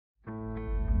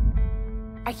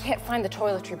I can't find the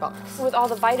toiletry box with all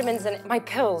the vitamins in it, my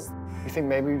pills. You think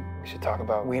maybe we should talk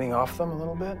about weaning off them a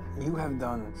little bit? You have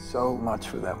done so much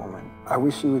for that woman. I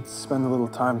wish you would spend a little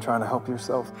time trying to help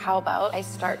yourself. How about I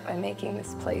start by making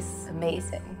this place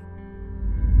amazing?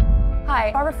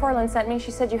 Hi, Barbara Forlin sent me. She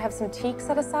said you have some teak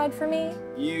set aside for me.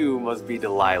 You must be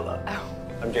Delilah. Oh.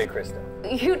 I'm Jay Christo.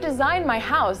 You designed my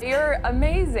house. You're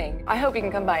amazing. I hope you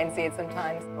can come by and see it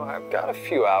sometimes. Well, I've got a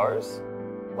few hours.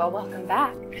 Well, welcome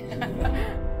back.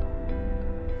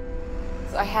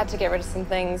 So I had to get rid of some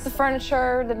things. The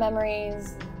furniture, the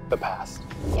memories. The past.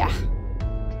 Yeah.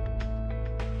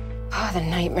 Oh, the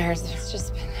nightmares. It's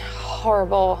just been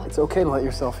horrible. It's okay to let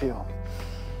yourself heal.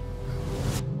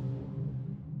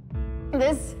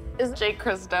 This is Jay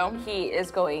Christo. He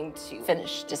is going to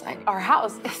finish designing our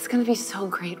house. It's going to be so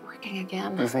great working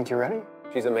again. You think you're ready?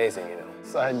 She's amazing, you know.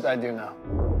 So I do know.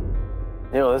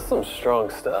 You know, this is some strong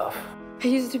stuff. I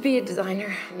used to be a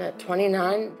designer, and at 29,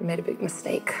 I made a big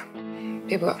mistake.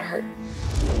 People got hurt.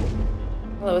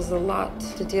 Well, it was a lot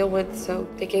to deal with, so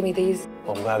they gave me these.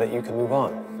 Well, I'm glad that you can move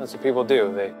on. That's what people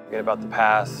do. They forget about the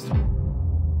past,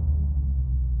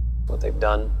 what they've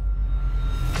done.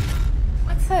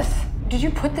 What's this? Did you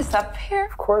put this up here?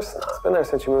 Of course not. It's been there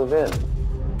since you moved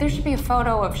in. There should be a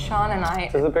photo of Sean and I.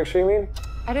 Is this the picture you mean?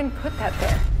 I didn't put that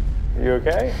there. Are you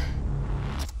okay?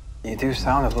 You do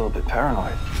sound a little bit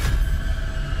paranoid.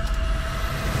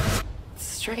 It's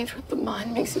strange what the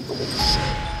mind makes you believe. It's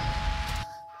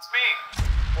me.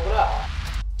 Hold up.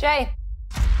 Jay.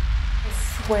 I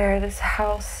swear this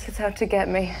house is out to get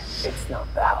me. It's not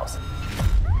the house.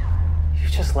 You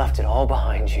just left it all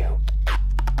behind you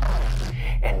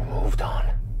and moved on.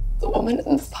 The woman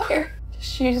in the fire.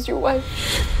 She's your wife.